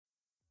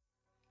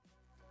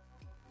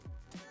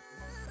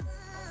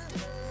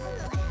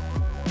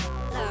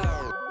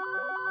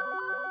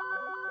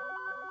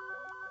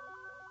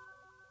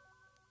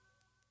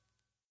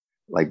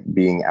like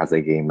being as a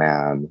gay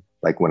man,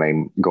 like when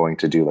I'm going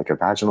to do like a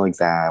vaginal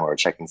exam or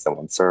checking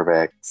someone's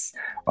cervix,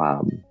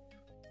 um,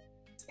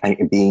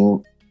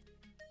 being,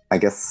 I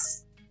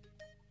guess,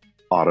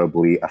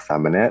 audibly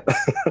effeminate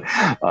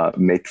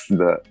makes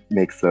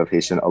the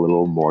patient a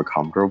little more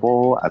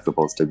comfortable, as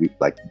opposed to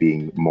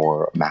being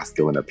more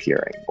masculine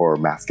appearing or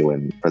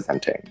masculine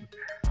presenting.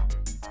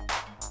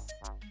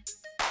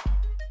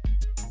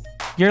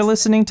 You're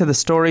listening to The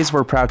Stories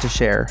We're Proud to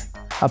Share,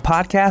 a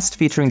podcast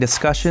featuring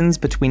discussions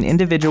between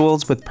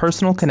individuals with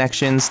personal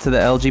connections to the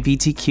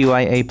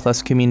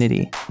LGBTQIA+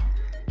 community.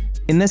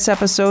 In this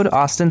episode,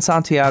 Austin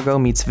Santiago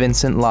meets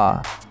Vincent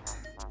Law.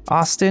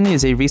 Austin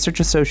is a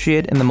research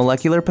associate in the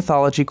Molecular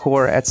Pathology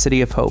Core at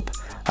City of Hope,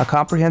 a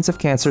comprehensive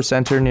cancer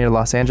center near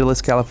Los Angeles,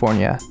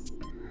 California.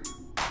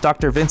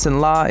 Dr. Vincent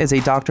Law is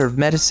a doctor of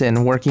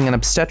medicine working in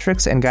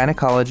obstetrics and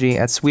gynecology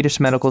at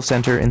Swedish Medical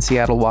Center in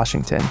Seattle,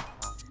 Washington.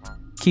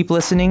 Keep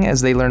listening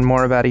as they learn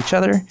more about each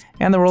other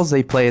and the roles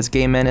they play as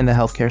gay men in the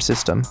healthcare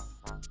system.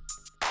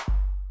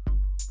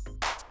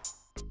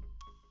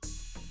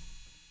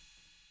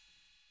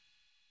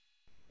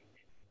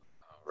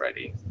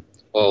 Alrighty.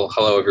 Well,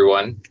 hello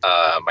everyone.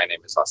 My name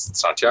is Austin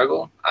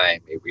Santiago.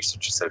 I'm a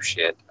research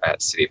associate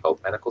at City of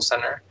Hope Medical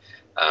Center.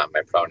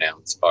 My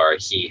pronouns are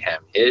he,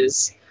 him,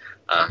 his,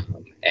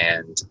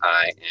 and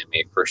I am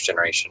a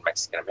first-generation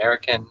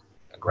Mexican-American,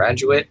 a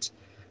graduate,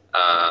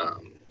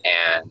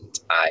 and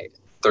I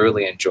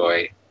thoroughly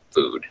enjoy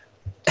food.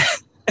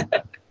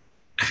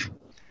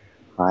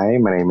 Hi,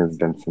 my name is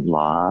Vincent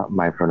Law.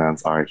 My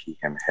pronouns are he,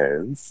 him,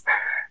 his,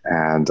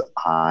 and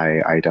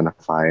I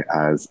identify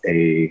as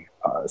a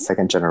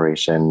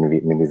second-generation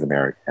Vietnamese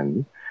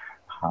American.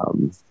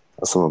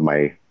 Some of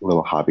my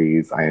little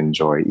hobbies: I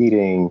enjoy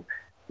eating,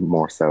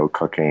 more so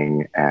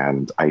cooking,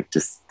 and I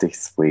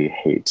distastefully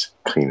hate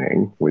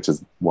cleaning, which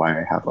is why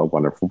I have a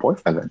wonderful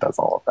boyfriend that does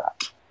all of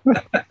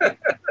that.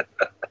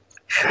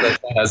 That's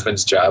my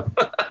husband's job.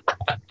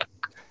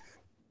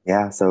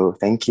 Yeah, so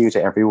thank you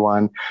to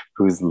everyone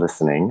who's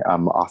listening.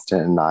 Austin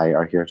and I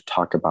are here to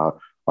talk about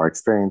our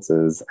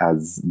experiences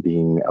as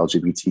being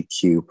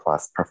LGBTQ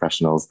plus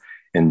professionals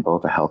in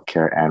both a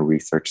healthcare and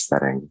research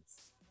settings.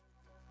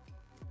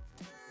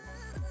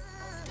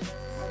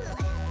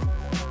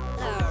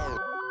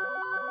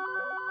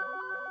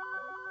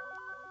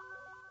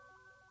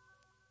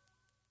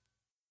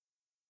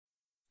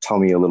 Tell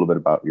me a little bit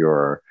about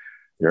your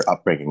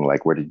upbringing.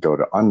 Like, where did you go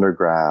to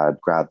undergrad,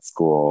 grad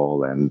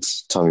school, and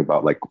tell me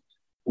about like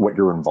what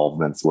your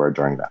involvements were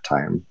during that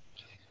time.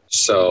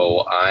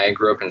 So I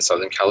grew up in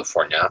Southern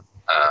California,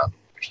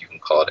 if you can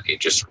call it a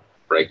just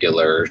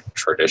regular,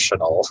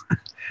 traditional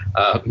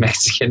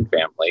Mexican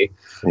family.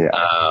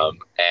 Yeah.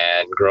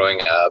 And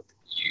growing up,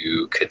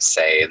 you could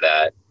say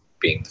that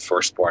being the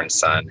firstborn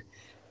son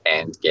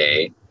and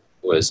gay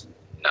was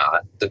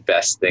not the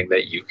best thing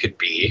that you could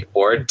be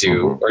or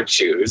do or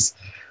choose.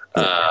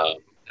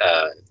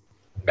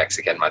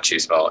 Mexican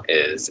machismo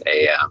is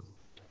a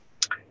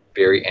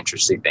very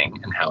interesting thing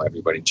in how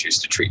everybody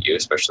chooses to treat you,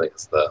 especially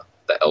as the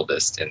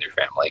eldest in your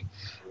family.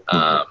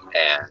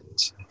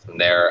 And from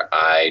there,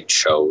 I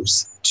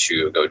chose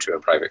to go to a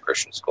private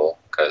Christian school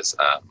because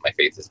my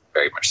faith is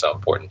very much so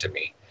important to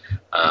me.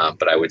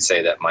 But I would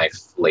say that my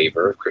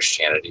flavor of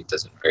Christianity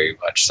doesn't very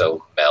much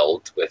so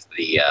meld with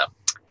the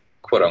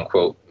quote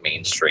unquote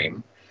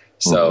mainstream.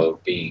 So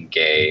being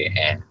gay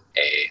and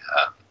a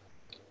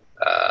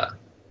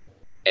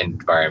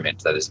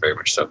environment that is very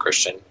much so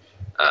Christian,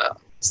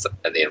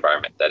 the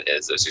environment that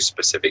is a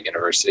specific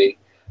university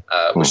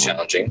was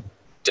challenging.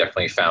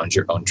 Definitely found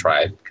your own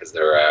tribe because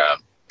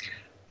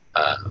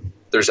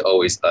there's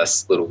always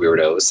us little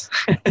weirdos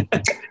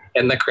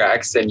in the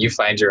cracks, and you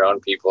find your own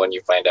people and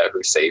you find out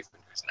who's safe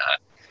and who's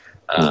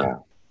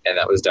not. And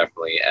that was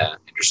definitely an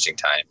interesting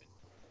time,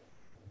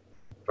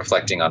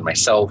 reflecting on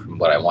myself and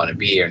what I want to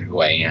be and who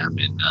I am,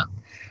 and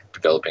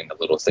developing a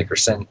little thicker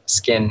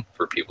skin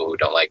for people who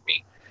don't like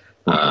me.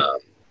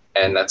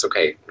 And that's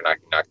okay. We're not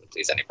going to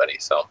please anybody.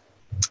 So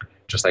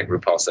just like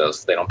RuPaul says,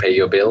 if they don't pay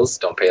your bills,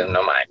 don't pay them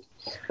no mind.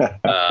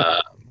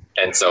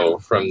 And so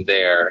from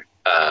there,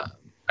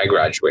 I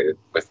graduated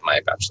with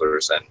my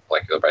bachelor's in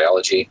molecular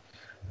biology.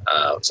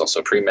 I was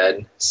also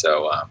pre-med.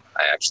 So I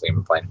actually am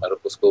applying to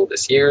medical school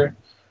this year.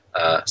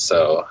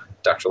 So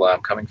Dr. Law,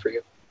 I'm coming for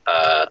you.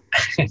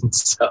 And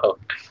so,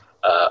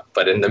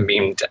 but in the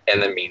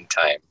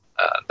meantime,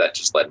 that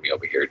just led me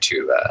over here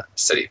to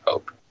City of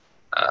Hope.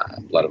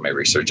 A lot of my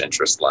research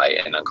interests lie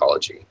in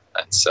oncology,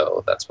 and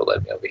so that's what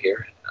led me over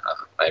here.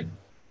 I'm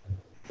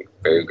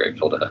very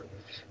grateful that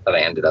I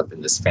ended up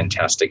in this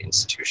fantastic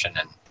institution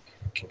and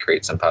can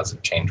create some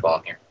positive change while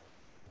I'm here.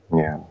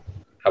 Yeah.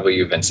 How about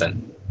you,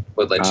 Vincent?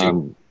 What led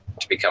you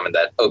to becoming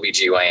that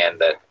OBGYN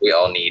that we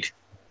all need?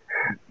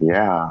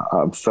 Yeah.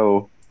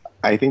 So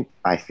I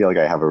feel like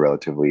I have a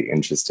relatively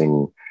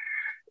interesting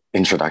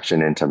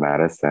introduction into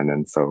medicine.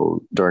 And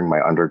so during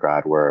my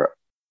undergrad,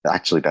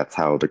 actually that's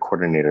how the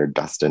coordinator,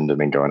 Dustin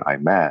Domingo, and I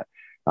met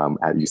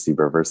at UC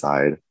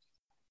Riverside.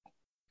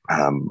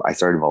 I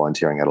started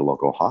volunteering at a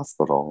local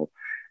hospital,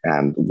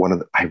 And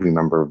I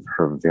remember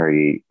her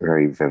very,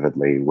 very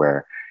vividly,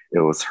 where it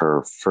was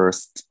her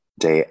first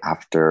day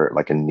after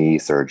like a knee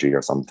surgery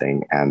or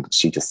something, and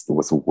she just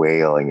was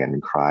wailing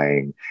and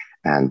crying.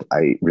 And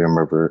I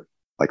remember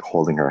like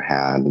holding her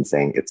hand and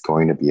saying, "It's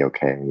going to be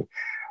okay."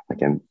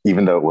 Like, and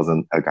even though it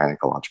wasn't a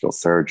gynecological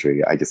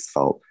surgery, I just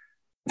felt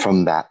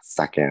from that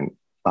second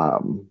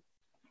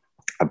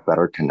a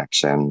better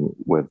connection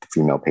with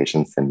female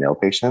patients than male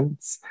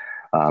patients,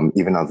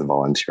 even as a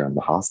volunteer in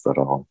the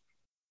hospital.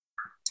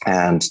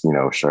 And,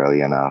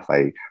 surely enough,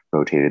 I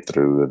rotated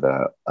through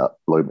the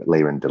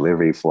labor and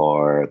delivery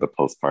floor, the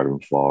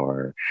postpartum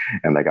floor,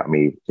 and that got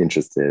me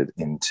interested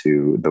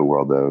into the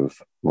world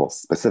of, well,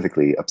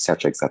 specifically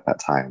obstetrics at that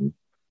time.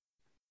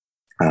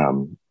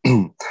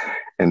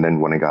 And then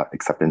when I got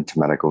accepted into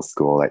medical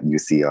school at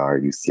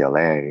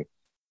UCLA,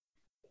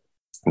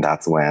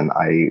 that's when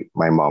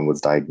my mom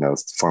was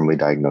formally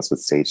diagnosed with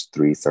stage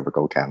 3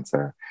 cervical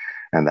cancer.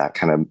 And that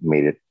kind of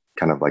made it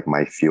kind of like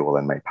my fuel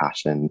and my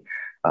passion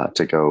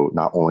to go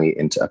not only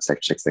into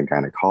obstetrics and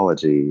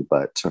gynecology,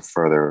 but to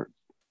further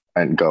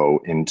and go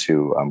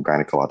into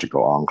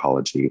gynecological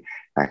oncology.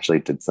 I actually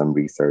did some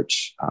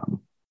research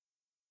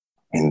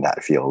in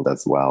that field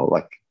as well.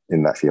 Like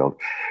in that field,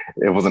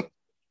 it wasn't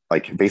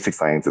like basic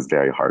science is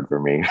very hard for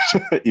me,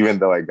 even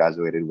though I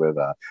graduated with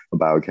a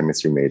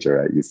biochemistry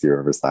major at UC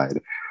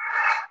Riverside.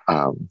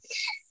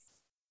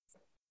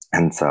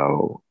 And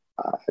so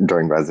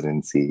during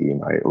residency,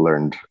 I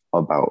learned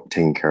about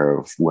taking care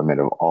of women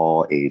of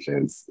all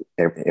ages,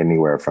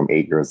 anywhere from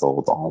 8 years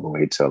old all the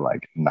way to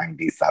like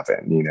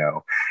 97,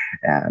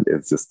 and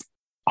it's just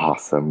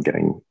awesome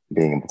being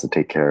able to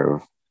take care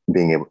of,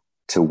 being able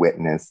to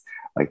witness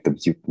like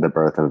the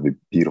birth of a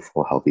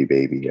beautiful, healthy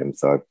baby. And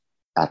so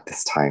at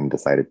this time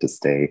decided to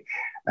stay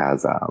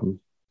as a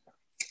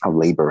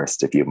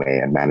laborist, if you may,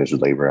 and manage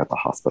labor at the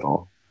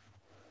hospital.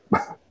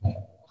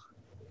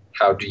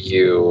 How do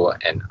you,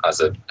 and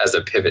as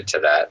a pivot to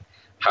that,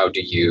 how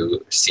do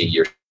you see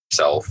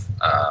yourself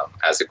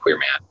as a queer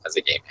man, as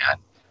a gay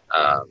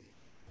man,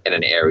 in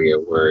an area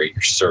where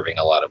you're serving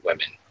a lot of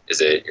women?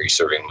 Are you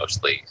serving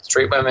mostly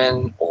straight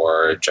women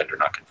or gender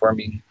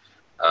nonconforming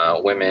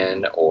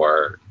women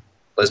or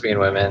lesbian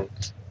women?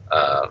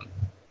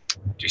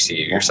 Do you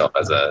see yourself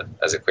as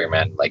a queer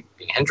man like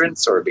being a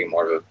hindrance or being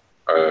more of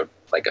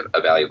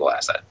a valuable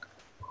asset?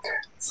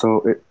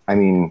 So,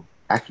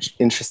 actually,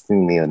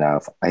 interestingly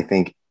enough, I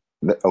think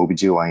the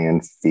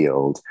OBGYN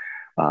field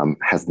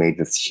has made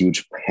this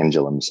huge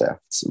pendulum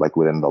shift, like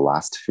within the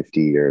last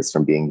 50 years,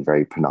 from being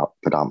very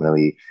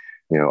predominantly,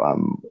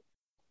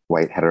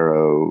 white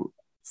hetero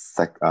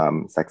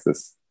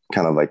sexist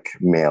kind of like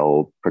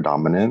male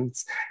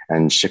predominance,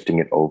 and shifting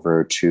it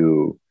over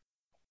to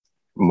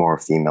more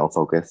female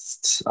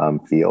focused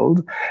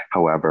field.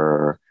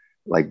 However,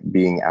 like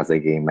being as a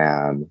gay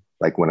man,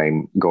 like when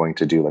I'm going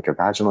to do like a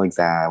vaginal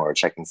exam or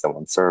checking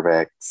someone's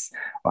cervix,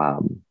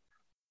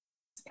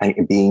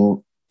 and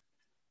being,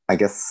 I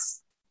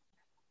guess,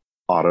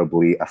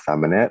 audibly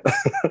effeminate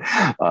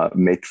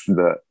makes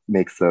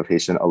the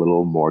patient a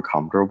little more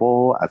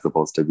comfortable, as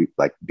opposed to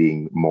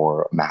being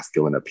more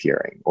masculine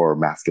appearing or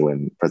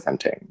masculine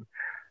presenting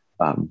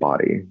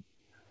body.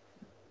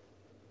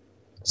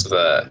 So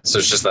it's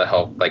just the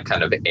whole like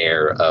kind of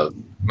air of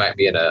might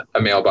be in a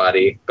male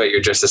body, but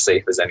you're just as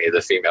safe as any of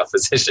the female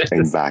physicians.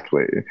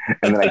 Exactly.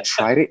 And then I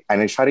try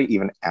to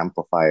even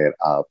amplify it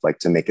up, like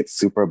to make it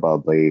super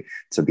bubbly,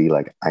 to be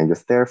like, I'm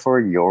just there for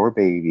your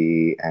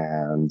baby.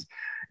 And,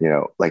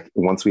 like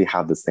once we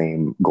have the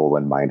same goal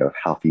in mind of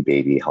healthy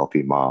baby,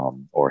 healthy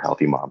mom, or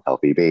healthy mom,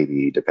 healthy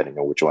baby, depending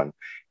on which one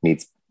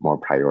needs more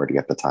priority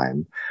at the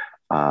time,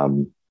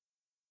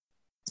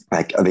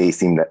 like they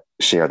seem to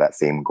share that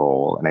same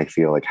goal. And I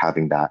feel like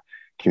having that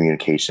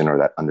communication or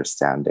that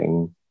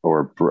understanding,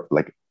 or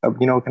like,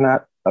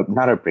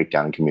 not a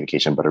breakdown in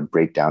communication, but a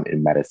breakdown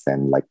in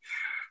medicine, like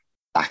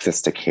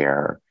access to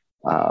care,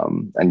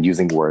 and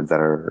using words that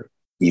are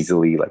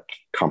easily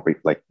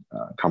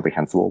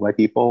comprehensible by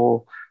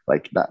people,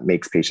 like that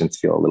makes patients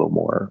feel a little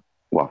more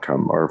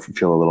welcome or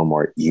feel a little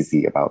more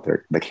easy about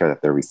the care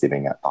that they're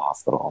receiving at the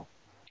hospital.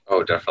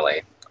 Oh,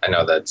 definitely. I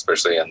know that,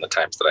 especially in the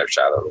times that I've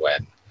shadowed,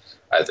 when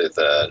either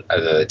the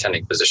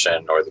attending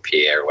physician or the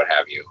PA or what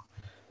have you,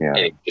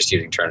 just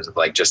using terms of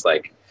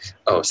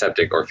oh,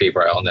 septic or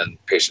febrile, and then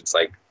patients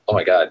like, oh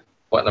my God,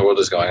 what in the world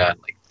is going on?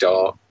 Like,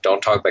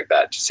 don't talk like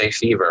that. Just say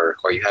fever,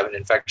 or you have an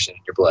infection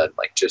in your blood.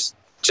 Like, just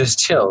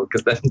chill,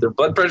 because then their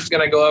blood pressure is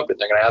going to go up, and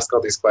they're going to ask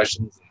all these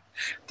questions and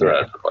throw it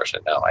out of proportion.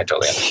 No, I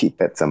totally understand.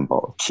 Keep it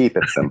simple. Keep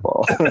it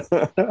simple.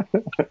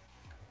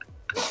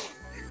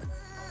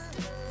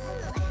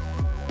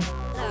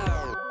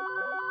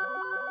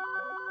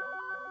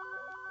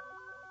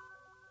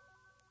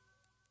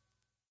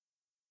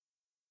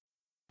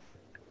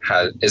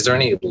 Is there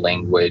any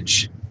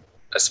language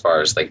as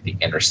far as like the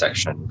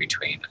intersection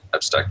between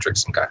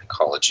obstetrics and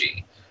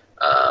gynecology,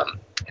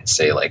 and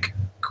say like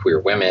queer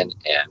women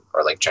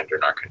or like gender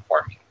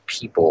nonconforming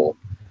people?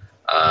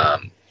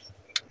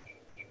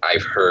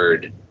 I've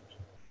heard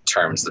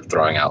terms of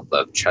throwing out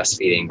the chest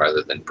feeding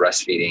rather than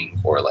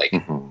breastfeeding, or like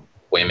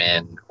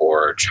women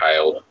or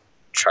child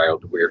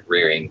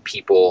rearing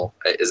people?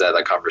 Is that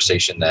a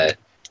conversation that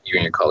you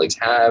and your colleagues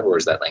have, or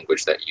is that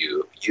language that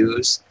you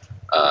use?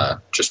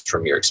 Just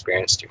from your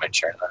experience, do you mind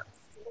sharing that?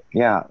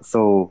 Yeah.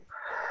 So,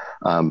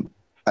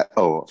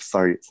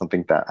 sorry.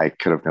 Something that I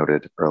could have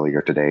noted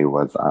earlier today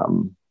was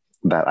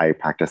that I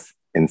practice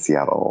in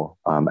Seattle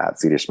at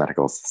Swedish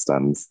Medical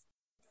Systems.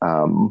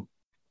 And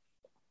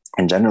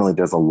generally,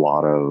 there's a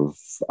lot of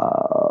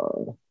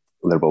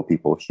liberal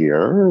people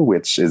here,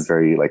 which is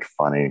very like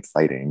fun and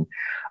exciting.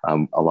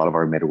 A lot of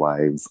our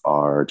midwives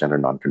are gender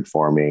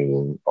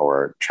nonconforming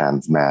or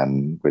trans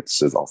men,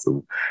 which is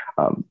also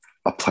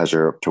a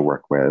pleasure to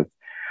work with.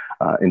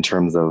 In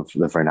terms of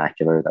the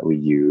vernacular that we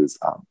use,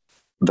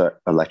 the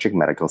electric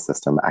medical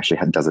system actually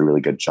does a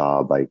really good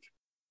job, like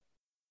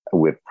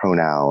with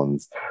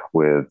pronouns,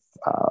 with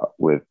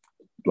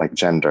like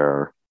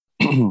gender,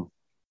 and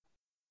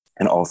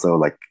also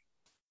like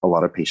a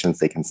lot of patients,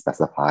 they can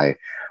specify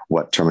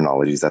what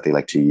terminologies that they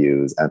like to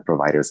use, and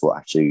providers will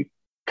actually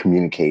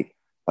communicate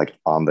like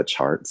on the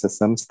chart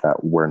systems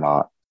that we're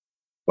not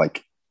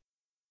like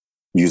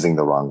using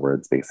the wrong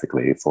words,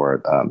 basically,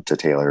 for to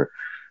tailor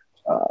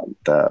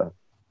the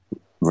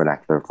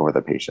vernacular for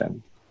the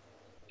patient.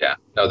 Yeah,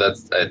 no,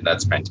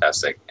 that's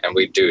fantastic. And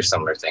we do a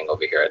similar thing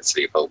over here at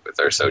City of Hope with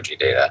our SOGI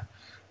data.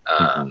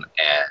 And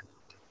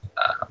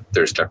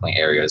there's definitely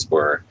areas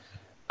where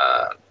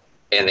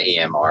in the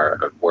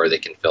EMR of where they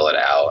can fill it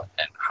out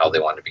and how they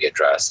want to be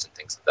addressed and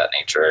things of that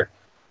nature.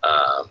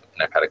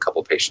 And I've had a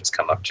couple patients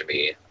come up to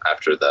me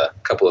after the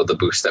couple of the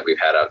booths that we've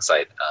had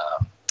outside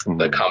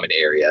the common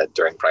area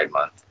during Pride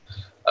Month,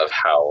 of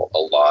how a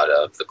lot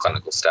of the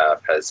clinical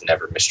staff has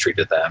never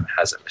mistreated them,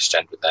 hasn't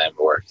misgendered them,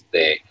 or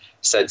they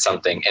said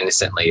something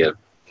innocently of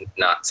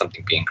not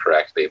something being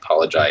correct, they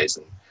apologize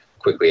and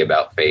quickly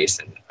about face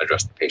and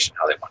address the patient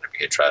how they want to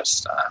be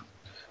addressed.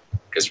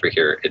 Because for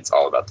here, it's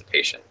all about the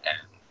patient. And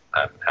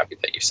I'm happy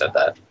that you said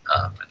that.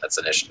 And that's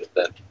an initiative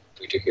that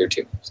we do here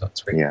too. So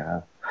it's great.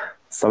 Yeah.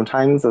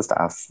 Sometimes the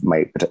staff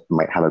might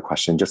have a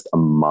question just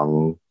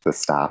among the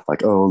staff,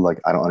 like, oh, like,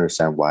 I don't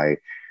understand why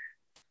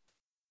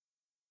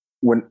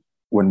when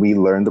we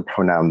learn the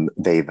pronoun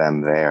they,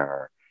 them,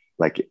 their,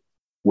 like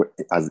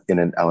as in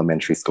an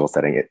elementary school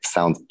setting, it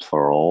sounds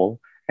plural,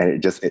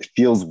 and it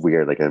feels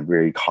weird, like a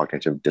very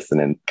cognitive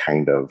dissonant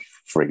kind of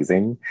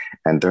phrasing.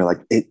 And they're like,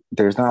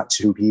 there's not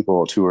two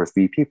or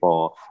three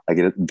people, like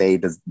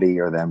they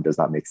or them does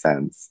not make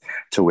sense.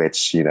 To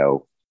which,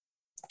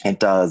 it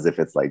does if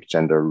it's like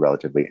gender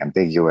relatively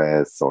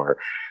ambiguous, or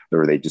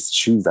they just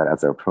choose that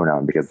as their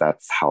pronoun because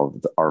that's how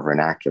our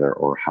vernacular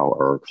or how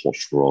our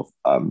cultural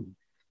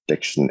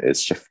diction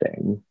is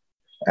shifting.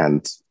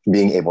 And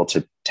being able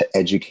to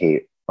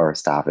educate our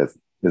staff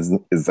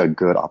is a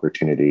good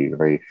opportunity,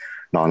 very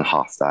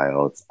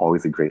non-hostile. It's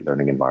always a great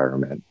learning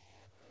environment.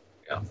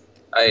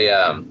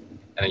 Yeah,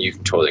 and you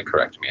can totally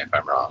correct me if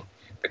I'm wrong.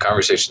 The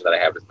conversation that I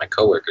had with my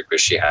coworker,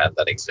 because she had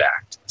that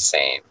exact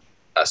same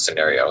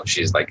scenario.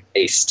 She's like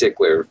a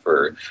stickler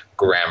for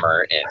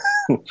grammar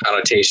and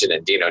connotation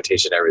and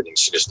denotation, everything.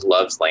 She just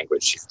loves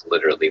language. She's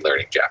literally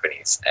learning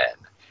Japanese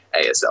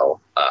and ASL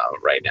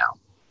right now.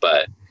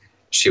 But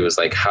she was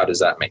like, how does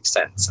that make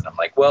sense? And I'm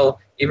like, well,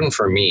 even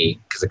for me,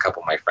 because a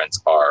couple of my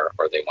friends are,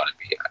 or they want to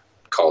be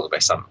called by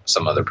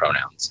some other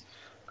pronouns,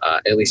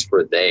 at least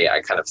for they,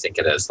 I kind of think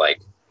it as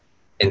like,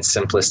 in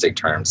simplistic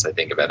terms, I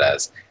think of it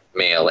as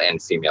male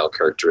and female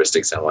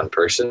characteristics in one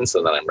person.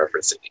 So then I'm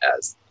referencing it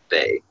as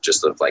they,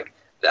 just sort of like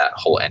that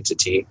whole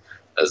entity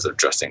as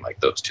addressing like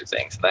those two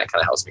things. And that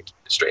kind of helps me keep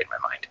it straight in my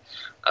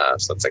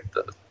mind. So it's like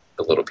the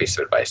little piece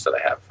of advice that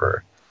I have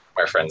for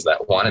my friends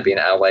that want to be an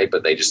ally,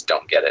 but they just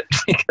don't get it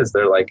because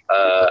they're like,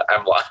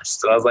 I'm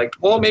lost. And I was like,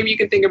 well, maybe you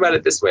can think about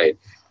it this way.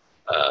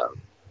 I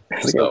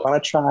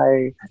want to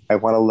try, I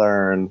want to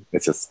learn.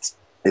 It's just,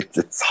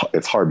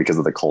 it's hard because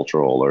of the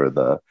cultural or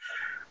the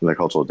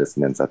cultural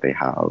dissonance that they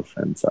have.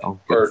 And so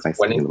or nice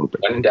when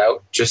in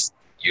doubt, just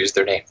use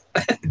their name.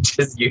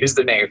 Just use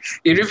the name.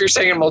 Even if you're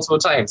saying it multiple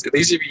times, at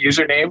least if you use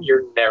your name,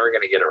 you're never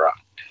going to get it wrong.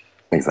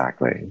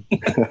 Exactly.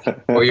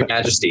 Or Your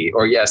Majesty,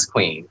 or yes,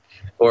 Queen,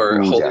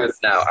 or Holy yes.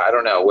 Now, I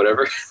don't know,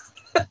 whatever.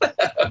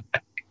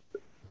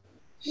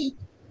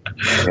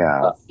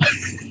 Yeah.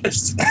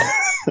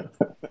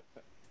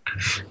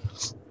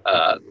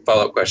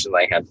 Follow-up question that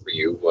I had for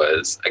you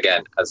was,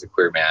 again, as a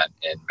queer man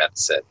in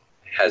medicine,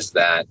 has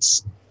that,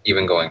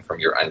 even going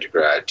from your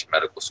undergrad to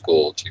medical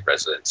school to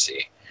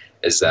residency,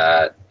 is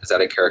that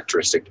a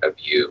characteristic of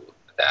you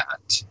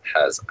that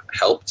has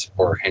helped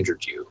or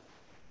hindered you?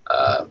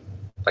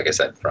 Like I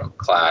said, from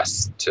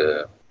class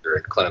to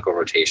your clinical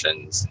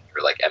rotations,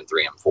 you're like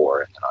M3, M4,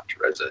 and then on to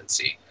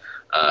residency.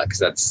 Because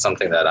that's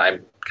something that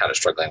I'm kind of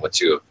struggling with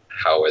too, of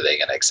how are they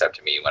going to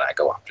accept me when I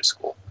go off to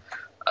school?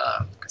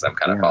 Because I'm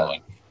kind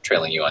of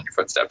trailing you on your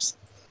footsteps.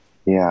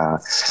 Yeah,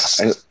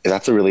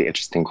 that's a really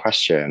interesting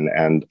question.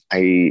 And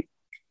I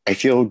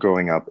feel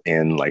growing up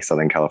in like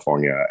Southern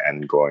California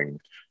and going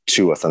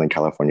to a Southern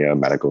California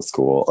medical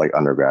school, like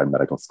undergrad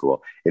medical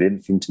school, it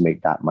didn't seem to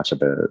make that much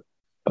of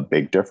a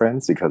big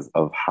difference because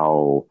of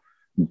how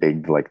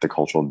big like the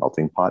cultural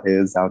melting pot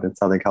is out in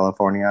Southern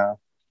California.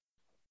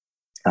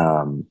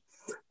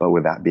 But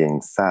with that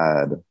being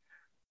said,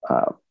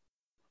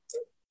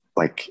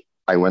 like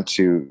I went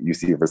to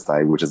UC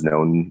Riverside, which is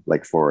known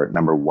like for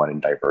number one in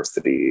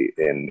diversity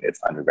in its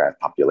undergrad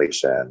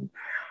population.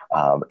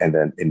 And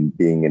then in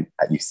being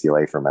at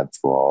UCLA for med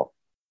school,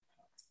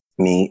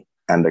 me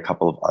and a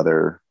couple of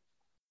other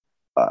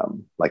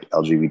like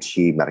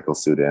LGBT medical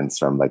students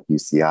from like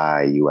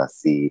UCI,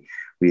 USC,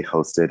 we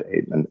hosted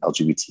an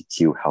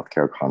LGBTQ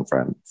healthcare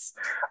conference.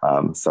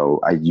 So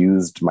I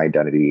used my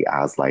identity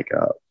as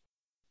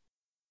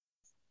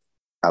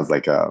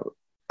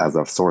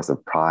a source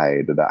of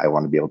pride that I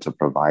want to be able to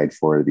provide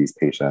for these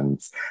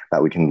patients,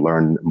 that we can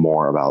learn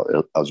more about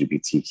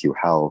LGBTQ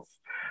health,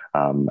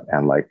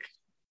 and like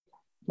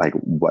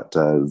what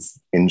does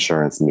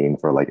insurance mean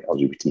for like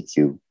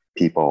LGBTQ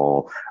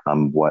people,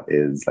 what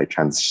is like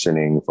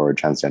transitioning for a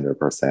transgender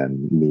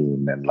person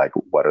mean, and like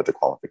what are the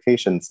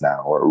qualifications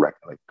now, or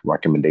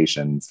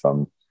recommendations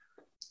from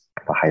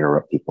the higher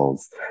up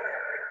peoples.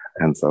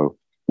 And so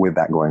with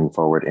that going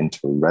forward into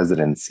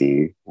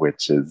residency,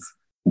 which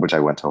I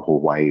went to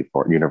Hawaii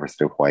for,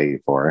 University of Hawaii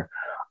for,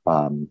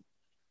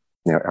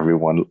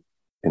 everyone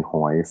in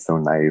Hawaii is so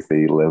nice.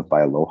 They live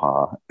by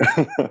aloha.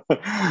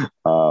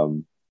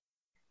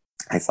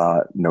 I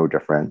saw no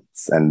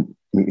difference, and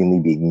mainly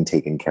being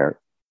taking care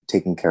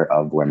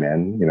of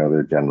women,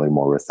 they're generally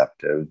more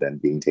receptive than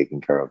being taken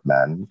care of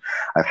men.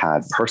 I've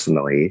had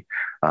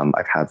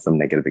some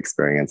negative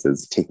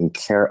experiences taking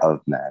care of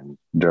men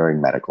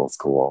during medical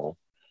school,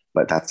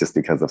 but that's just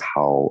because of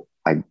how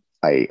I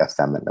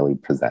effeminately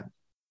present.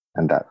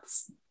 And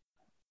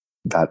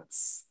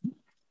that's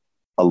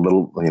a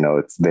little,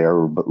 it's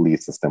their belief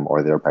system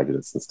or their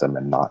prejudice system,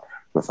 and not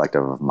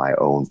reflective of my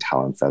own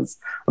talents as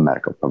a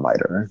medical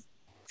provider.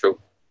 True.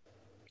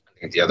 I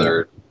think the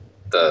other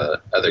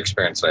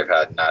experience that I've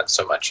had, not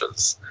so much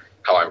as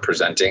how I'm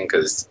presenting,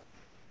 because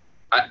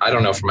I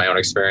don't know from my own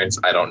experience,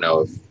 I don't know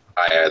if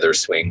I either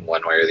swing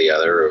one way or the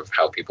other of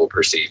how people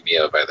perceive me,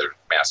 of either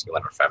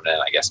masculine or feminine.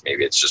 I guess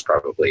maybe it's just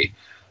probably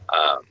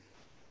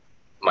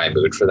my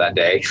mood for that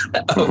day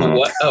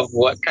of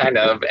what kind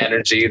of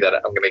energy that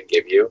I'm going to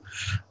give you.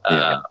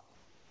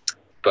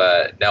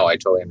 But no, I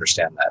totally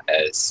understand that,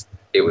 as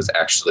it was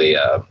actually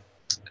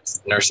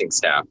nursing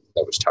staff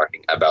that was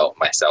talking about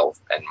myself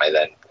and my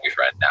then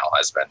boyfriend, now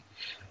husband,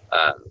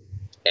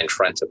 in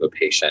front of a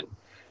patient.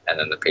 And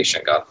then the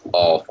patient got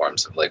all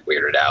forms of like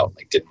weirded out,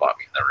 like didn't want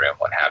me in the room,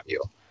 what have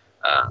you,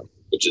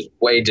 which is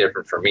way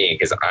different for me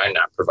because I'm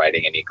not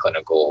providing any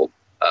clinical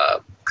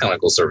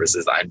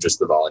services. I'm just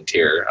the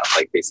volunteer. I'm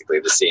like basically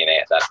the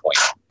CNA at that point.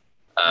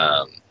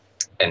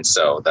 And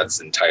so that's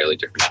an entirely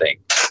different thing.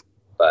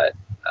 But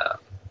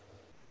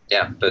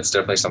that's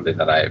definitely something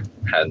that I've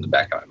had in the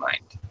back of my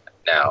mind.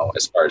 Now,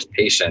 as far as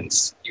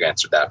patients, you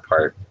answered that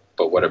part,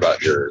 but what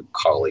about your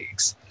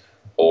colleagues?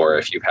 Or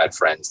if you've had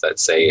friends that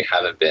say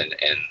haven't been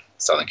in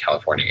Southern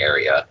California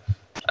area,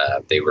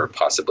 they were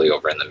possibly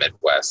over in the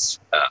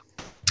Midwest.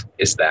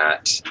 Is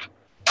that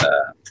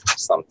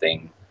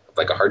something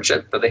like a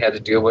hardship that they had to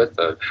deal with,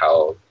 of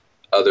how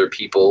other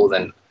people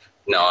in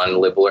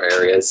non-liberal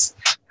areas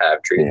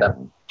have treated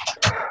them?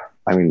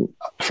 I mean,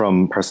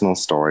 from personal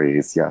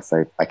stories, yes,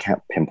 I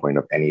can't pinpoint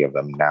of any of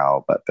them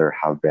now, but there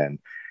have been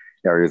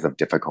areas of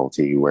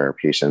difficulty where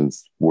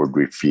patients would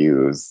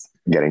refuse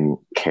getting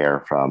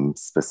care from,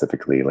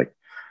 specifically, like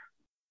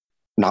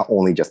not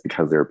only just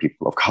because they're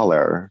people of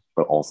color,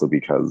 but also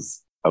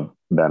because of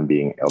them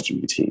being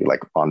LGBT, like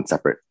on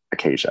separate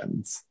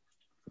occasions.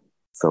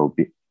 So,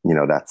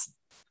 that's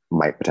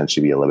might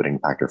potentially be a limiting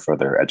factor for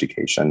their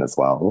education as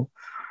well.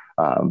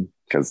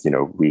 Because,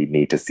 we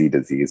need to see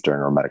disease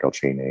during our medical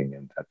training,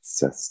 and that's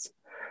just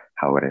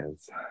how it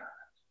is.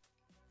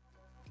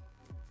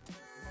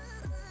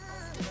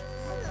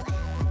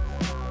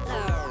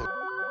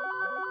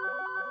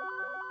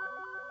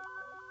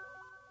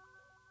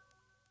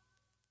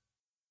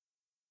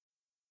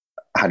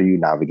 How do you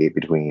navigate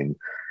between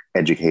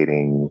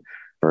educating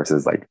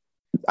versus like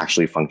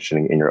actually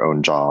functioning in your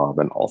own job,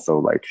 and also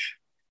like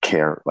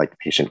care, like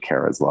patient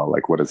care as well?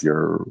 Like what are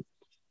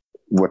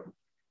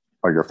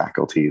your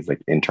faculties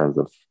like in terms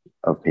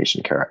of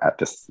patient care at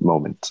this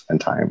moment in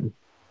time?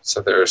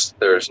 So there's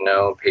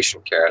no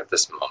patient care at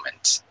this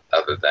moment,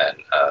 other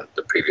than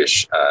the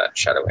previous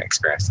shadowing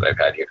experience that I've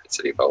had here at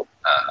City of Hope,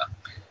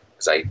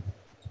 because I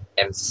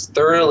am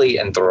thoroughly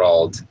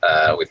enthralled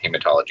with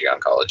hematology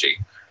oncology.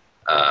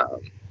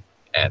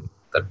 And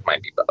that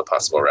might be a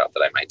possible route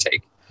that I might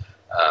take.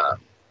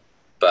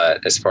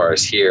 But as far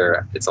as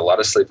here, it's a lot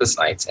of sleepless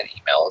nights and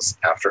emails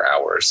after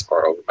hours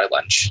or over my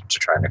lunch to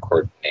try and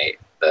coordinate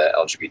the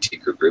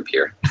LGBTQ group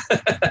here.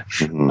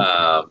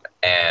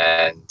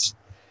 And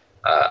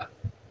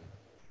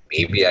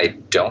maybe I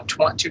don't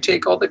want to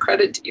take all the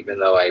credit, even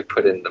though I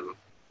put in the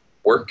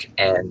work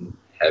and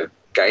have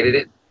guided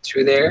it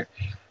through there.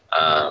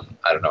 I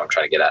don't know what I'm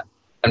trying to get at.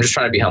 I'm just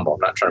trying to be humble. I'm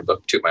not trying to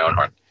toot my own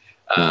horn.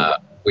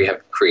 We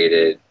have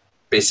created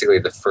basically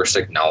the first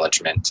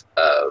acknowledgement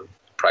of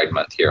Pride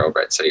Month here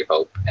over at City of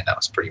Hope, and that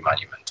was pretty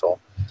monumental.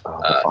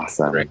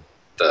 Awesome.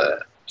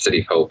 The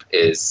City of Hope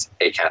is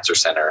a cancer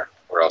center.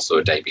 We're also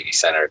a diabetes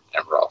center,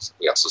 and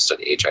we also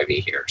study HIV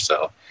here.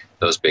 So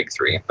those big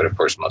three. But of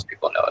course, most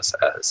people know us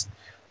as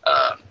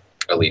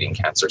a leading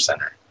cancer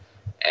center.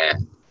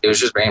 And it was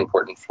just very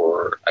important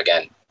for,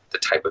 again, the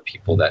type of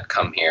people that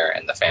come here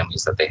and the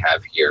families that they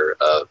have here,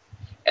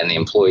 and the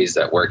employees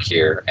that work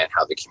here, and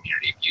how the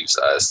community views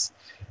us.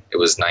 It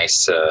was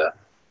nice to,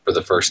 for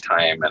the first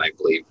time, and I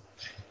believe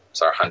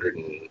it's our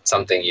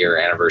 100-something year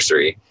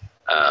anniversary.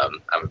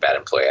 I'm a bad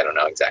employee. I don't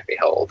know exactly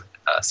how old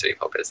City of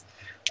Hope is.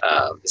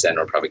 Zen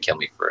will probably kill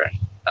me for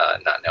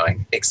not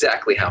knowing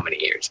exactly how many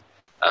years.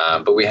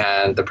 But we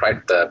had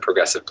the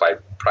progressive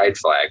pride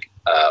flag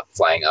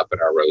flying up in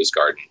our rose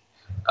garden.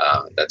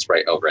 That's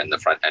right over in the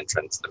front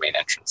entrance, the main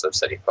entrance of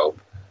City of Hope.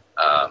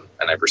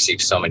 And I've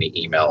received so many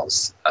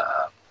emails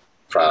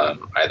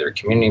from either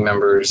community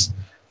members,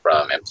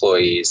 from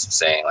employees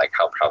saying like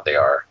how proud they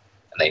are,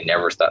 and they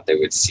never thought they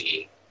would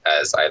see,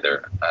 as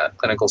either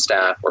clinical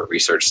staff or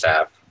research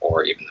staff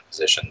or even the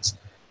physicians,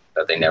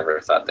 that they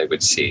never thought they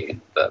would see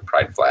the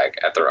pride flag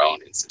at their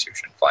own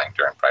institution flying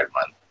during Pride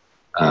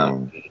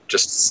Month.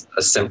 Just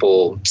a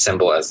simple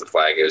symbol as the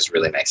flag. It was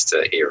really nice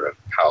to hear of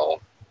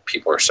how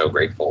people are so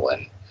grateful,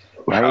 and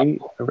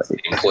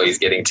employees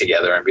getting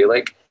together and be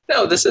like,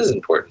 no, this is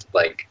important.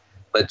 Like,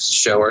 let's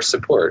show our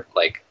support.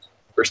 Like,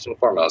 first and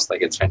foremost,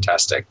 like, it's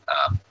fantastic.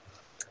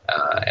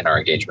 And our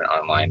engagement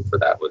online for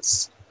that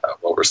was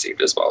well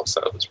received as well.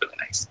 So it was really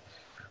nice.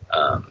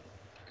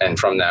 And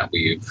from that,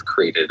 we've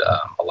created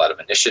a lot of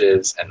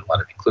initiatives and a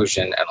lot of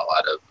inclusion and a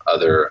lot of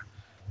other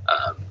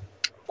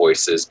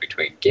voices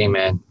between gay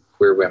men,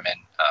 queer women,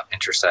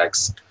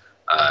 intersex.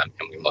 And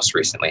we most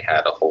recently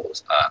had a whole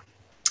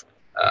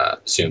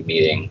Zoom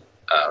meeting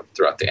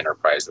throughout the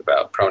enterprise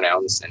about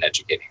pronouns and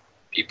educating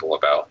people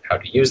about how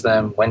to use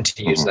them, when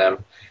to use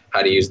them,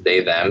 how to use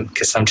they, them,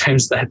 because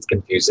sometimes that's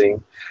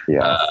confusing.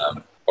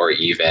 Or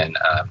even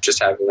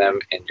just having them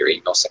in your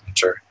email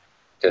signature,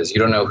 because you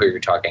don't know who you're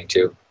talking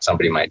to.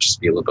 Somebody might just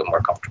be a little bit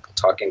more comfortable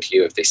talking to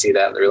you. If they see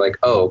that, they're like,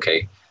 oh,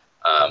 okay.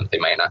 They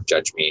might not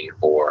judge me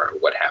or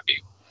what have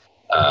you.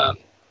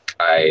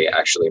 I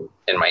actually,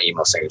 in my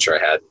email signature, I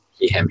had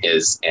he, him,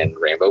 his in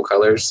rainbow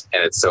colors.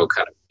 And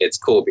it's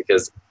cool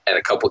because in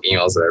a couple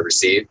emails that I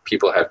received,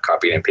 people have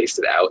copied and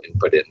pasted out and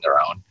put it in their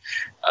own.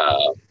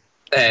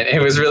 And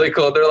it was really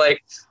cool. They're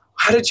like,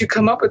 how did you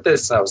come up with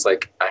this? And I was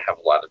like, I have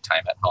a lot of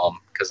time at home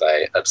because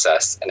I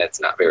obsess, and it's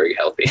not very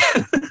healthy.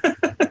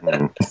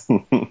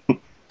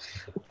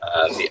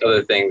 The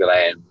other thing that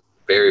I am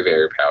very,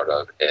 very proud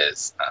of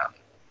is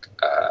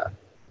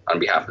on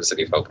behalf of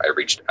City of Hope, I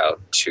reached out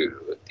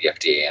to the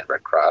FDA and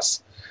Red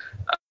Cross,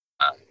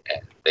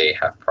 and they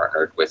have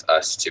partnered with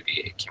us to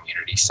be a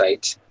community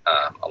site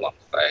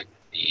alongside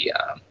the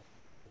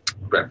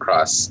Red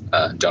Cross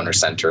Donor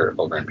Center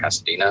over in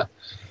Pasadena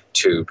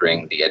to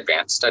bring the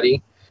advanced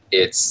study.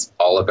 It's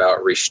all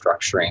about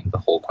restructuring the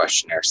whole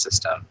questionnaire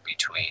system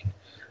between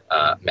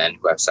men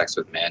who have sex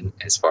with men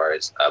as far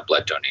as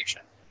blood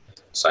donation.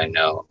 So I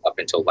know up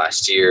until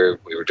last year,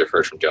 we were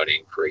deferred from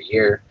donating for a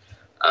year.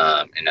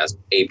 And as of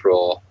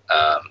April,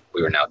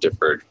 we were now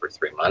deferred for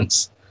 3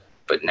 months.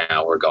 But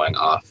now we're going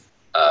off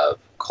of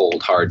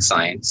cold, hard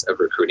science of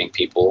recruiting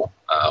people.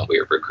 We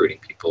are recruiting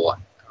people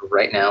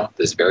right now,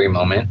 this very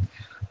moment,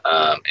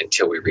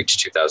 until we reach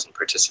 2,000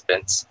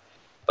 participants.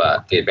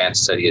 But the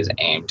advanced study is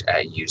aimed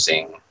at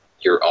using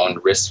your own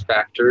risk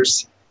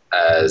factors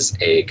as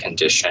a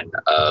condition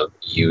of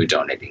you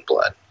donating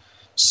blood.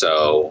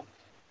 So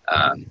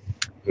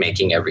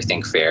making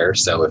everything fair.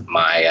 So if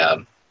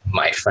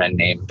my friend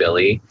named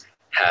Billy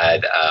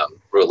had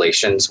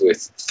relations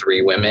with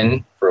 3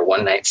 women for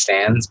one-night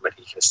stands, but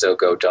he can still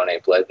go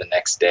donate blood the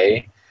next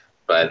day,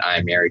 but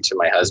I'm married to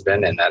my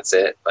husband and that's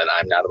it, but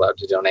I'm not allowed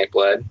to donate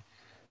blood.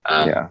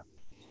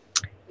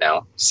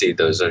 Now, see,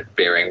 those are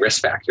varying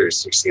risk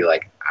factors. You see,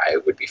 like, I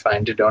would be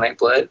fine to donate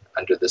blood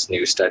under this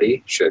new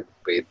study, should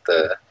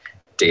the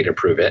data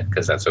prove it,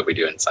 because that's what we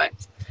do in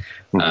science,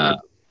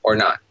 or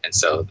not. And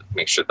so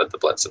make sure that the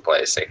blood supply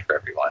is safe for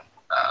everyone.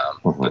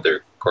 Whether,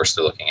 of course,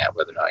 they're looking at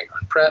whether or not you're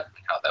on PrEP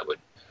and how that would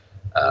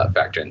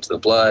factor into the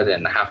blood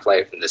and the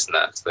half-life and this and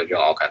that. So they're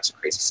doing all kinds of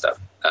crazy stuff.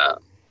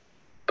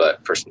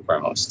 But first and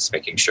foremost, it's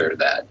making sure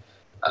that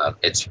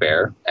it's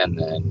fair. And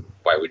then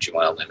why would you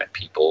want to limit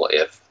people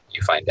if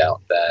you find out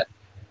that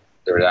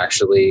there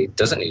actually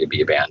doesn't need to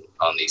be a ban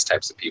on these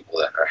types of people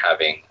that are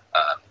having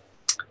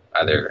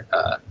either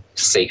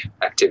safe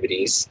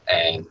activities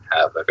and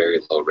have a very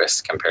low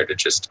risk compared to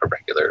just a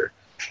regular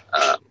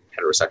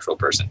heterosexual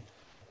person.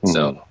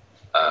 So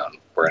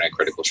we're in a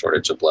critical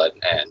shortage of blood,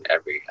 and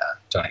every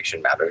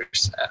donation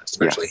matters,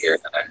 especially here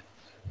at a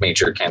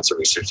major cancer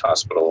research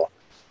hospital.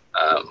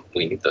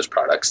 We need those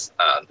products.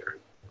 They're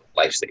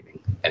life-saving,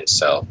 and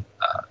so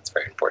it's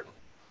very important.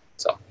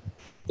 So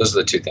those are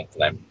the 2 things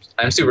that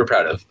I'm super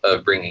proud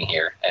of bringing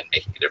here and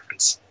making a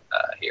difference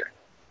here.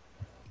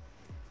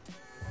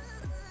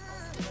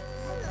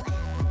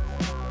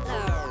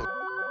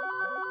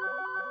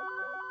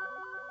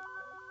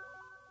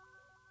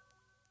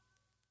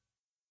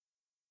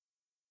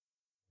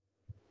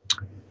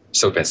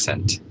 So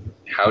Vincent,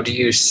 how do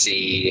you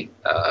see,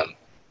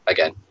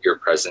 again, your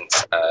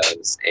presence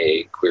as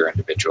a queer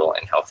individual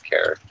in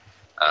healthcare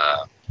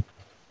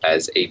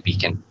as a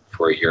beacon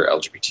for your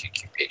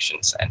LGBTQ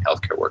patients and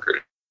healthcare workers?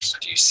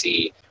 Do you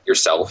see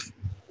yourself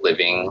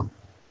living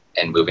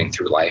and moving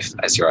through life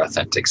as your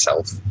authentic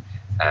self,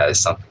 as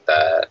something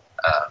that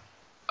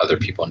other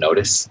people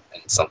notice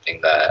and something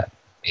that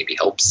maybe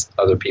helps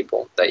other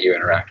people that you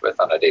interact with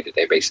on a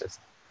day-to-day basis?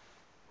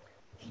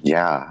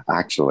 Yeah,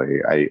 actually,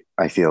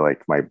 I feel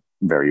like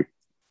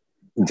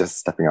just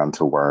stepping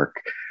onto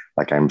work,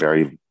 like I'm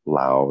very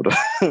loud,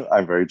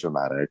 I'm very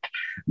dramatic,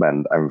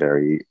 and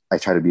I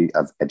try to be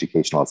as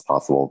educational as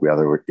possible,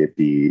 whether it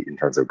be in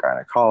terms of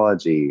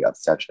gynecology,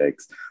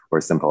 obstetrics, or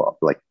simple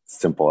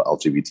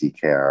LGBT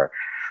care.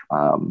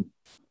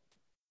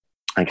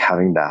 Like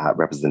having that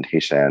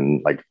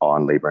representation, like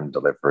on labor and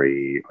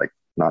delivery, like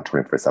not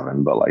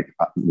 24/7, but like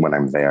when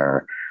I'm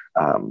there,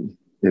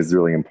 is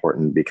really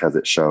important because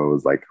it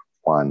shows like,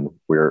 one,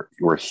 we're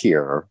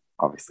here.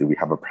 Obviously, we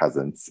have a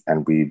presence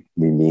and we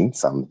mean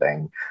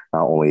something,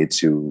 not only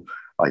to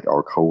like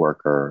our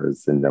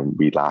coworkers, and then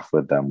we laugh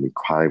with them, we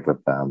cry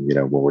with them,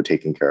 when we're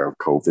taking care of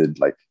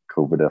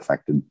COVID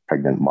affected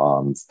pregnant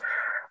moms.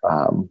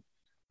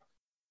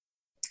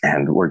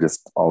 And we're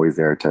just always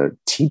there to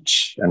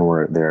teach, and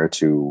we're there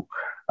to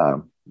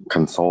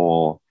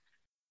console.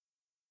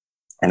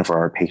 And for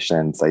our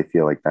patients, I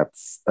feel like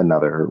that's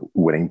another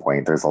winning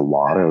point. There's a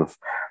lot of,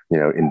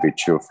 in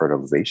vitro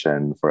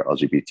fertilization for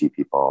LGBT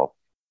people.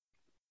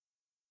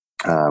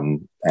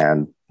 And,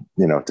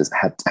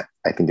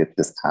 I think it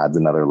just adds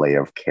another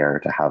layer of care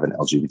to have an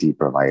LGBT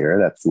provider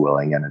that's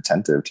willing and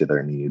attentive to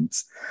their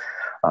needs.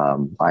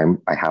 I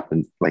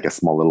happen, like a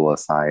small little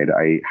aside,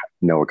 I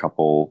know a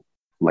couple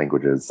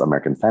languages,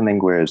 American Sign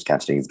Language,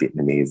 Cantonese,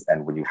 Vietnamese.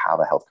 And when you have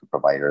a healthcare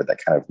provider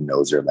that kind of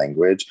knows your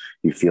language,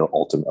 you feel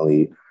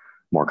ultimately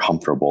more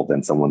comfortable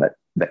than someone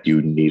that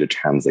you need a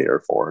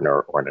translator for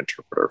or an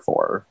interpreter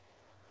for.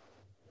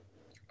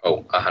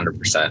 Oh,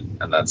 100%.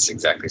 And that's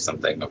exactly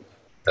something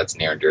that's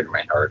near and dear to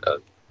my heart,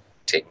 of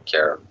taking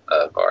care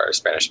of our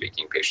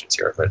Spanish-speaking patients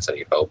here at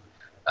City of Hope.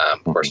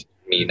 Of course,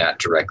 me not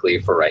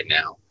directly for right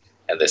now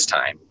and this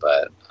time,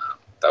 but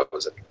that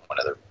was one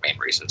of the main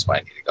reasons why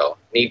I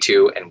need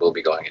to and will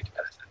be going into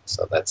medicine.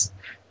 So that's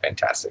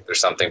fantastic. There's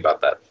something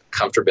about that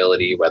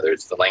comfortability, whether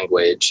it's the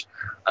language,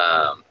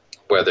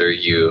 whether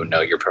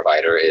your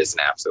provider is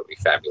an absolutely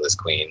fabulous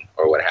queen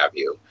or what have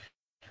you.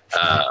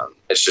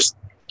 It's just,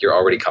 you're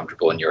already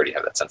comfortable and you already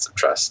have that sense of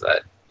trust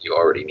that you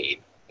already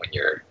need when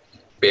you're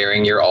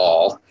bearing your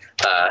all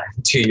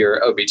to your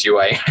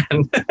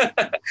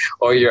OBGYN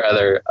or your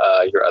other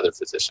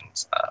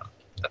physicians.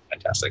 That's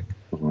fantastic.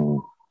 Mm-hmm.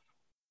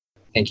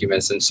 Thank you,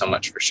 Vincent, so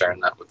much for sharing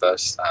that with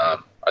us.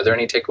 Are there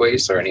any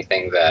takeaways or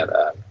anything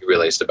that you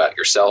realized about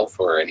yourself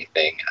or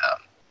anything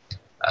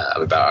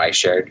about I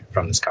shared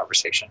from this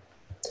conversation?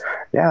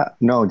 Yeah,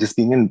 no, just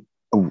being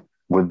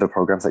with the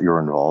programs that you're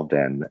involved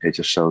in, it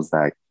just shows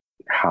that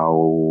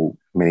how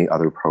many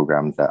other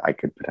programs that I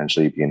could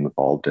potentially be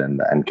involved in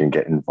and can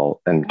get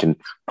involved and can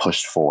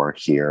push for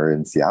here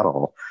in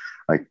Seattle,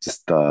 like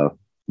just the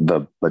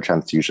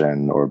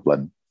transfusion or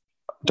blood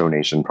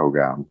donation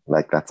program.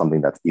 Like that's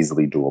something that's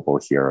easily doable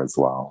here as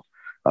well,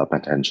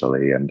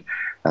 potentially, and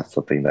that's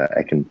something that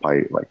I can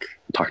probably like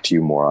talk to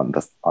you more on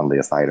the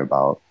aside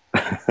about.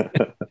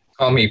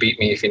 Call me, beat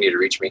me if you need to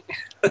reach me.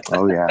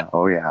 Oh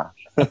yeah.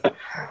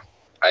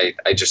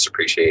 I just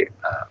appreciate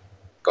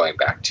going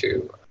back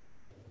to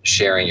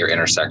sharing your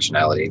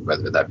intersectionality,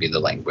 whether that be the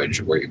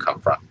language, where you come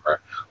from,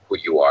 or who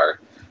you are.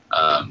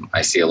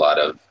 I see a lot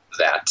of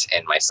that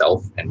in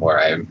myself and where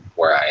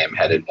I am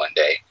headed one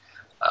day.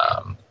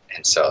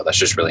 And so that's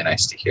just really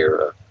nice to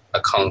hear a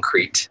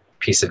concrete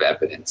piece of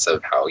evidence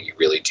of how you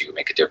really do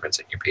make a difference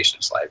in your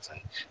patients' lives,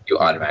 and you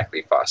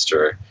automatically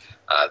foster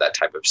that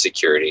type of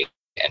security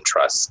and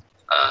trust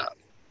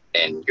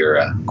in your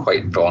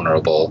quite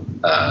vulnerable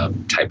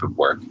type of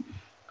work.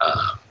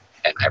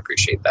 And I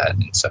appreciate that.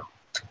 And so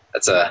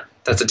that's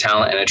a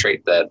talent and a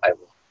trait that I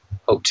will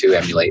hope to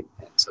emulate.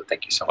 And so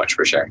thank you so much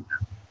for sharing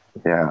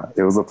that. Yeah,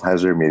 it was a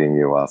pleasure meeting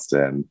you,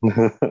 Austin.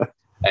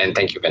 And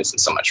thank you, Vincent,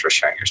 so much for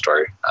sharing your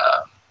story.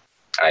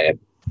 I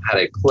had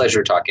a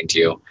pleasure talking to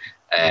you,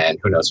 and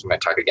who knows, we might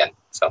talk again.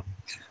 So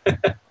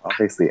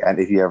obviously, and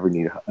if you ever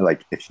need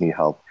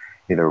help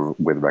either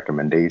with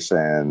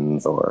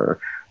recommendations or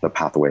the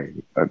pathway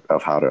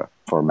of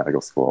for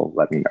medical school,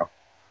 let me know.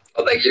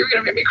 Oh, thank you. You're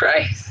gonna make me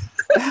cry.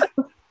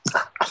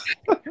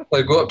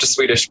 Like, go up to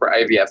Swedish for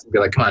IVF and be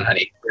like, "Come on,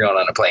 honey, we're going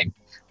on a plane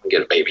and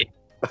get a baby."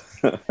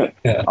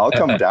 I'll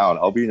come down.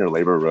 I'll be in your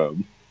labor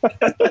room.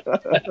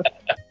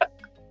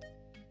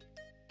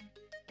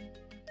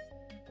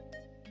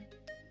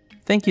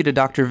 Thank you to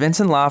Dr.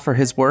 Vincent Law for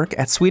his work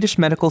at Swedish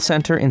Medical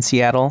Center in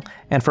Seattle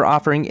and for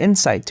offering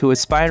insight to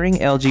aspiring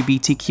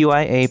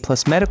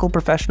LGBTQIA+ medical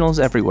professionals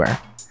everywhere.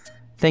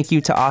 Thank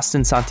you to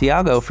Austin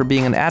Santiago for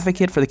being an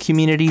advocate for the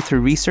community through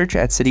research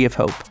at City of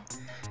Hope.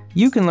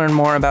 You can learn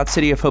more about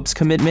City of Hope's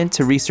commitment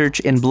to research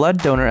in blood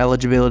donor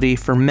eligibility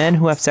for men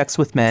who have sex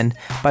with men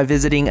by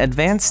visiting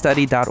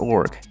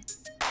advancedstudy.org.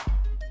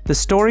 The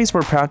Stories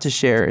We're Proud to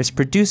Share is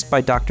produced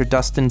by Dr.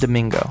 Dustin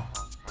Domingo.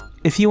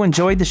 If you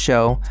enjoyed the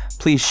show,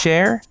 please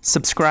share,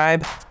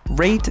 subscribe,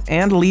 rate,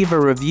 and leave a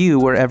review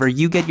wherever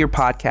you get your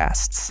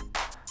podcasts.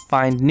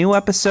 Find new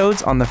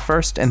episodes on the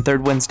first and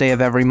third Wednesday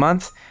of every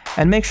month,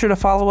 and make sure to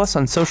follow us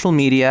on social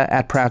media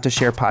at Proud to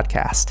Share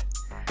Podcast.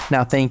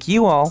 Now, thank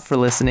you all for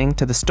listening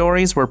to The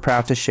Stories We're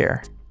Proud to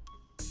Share.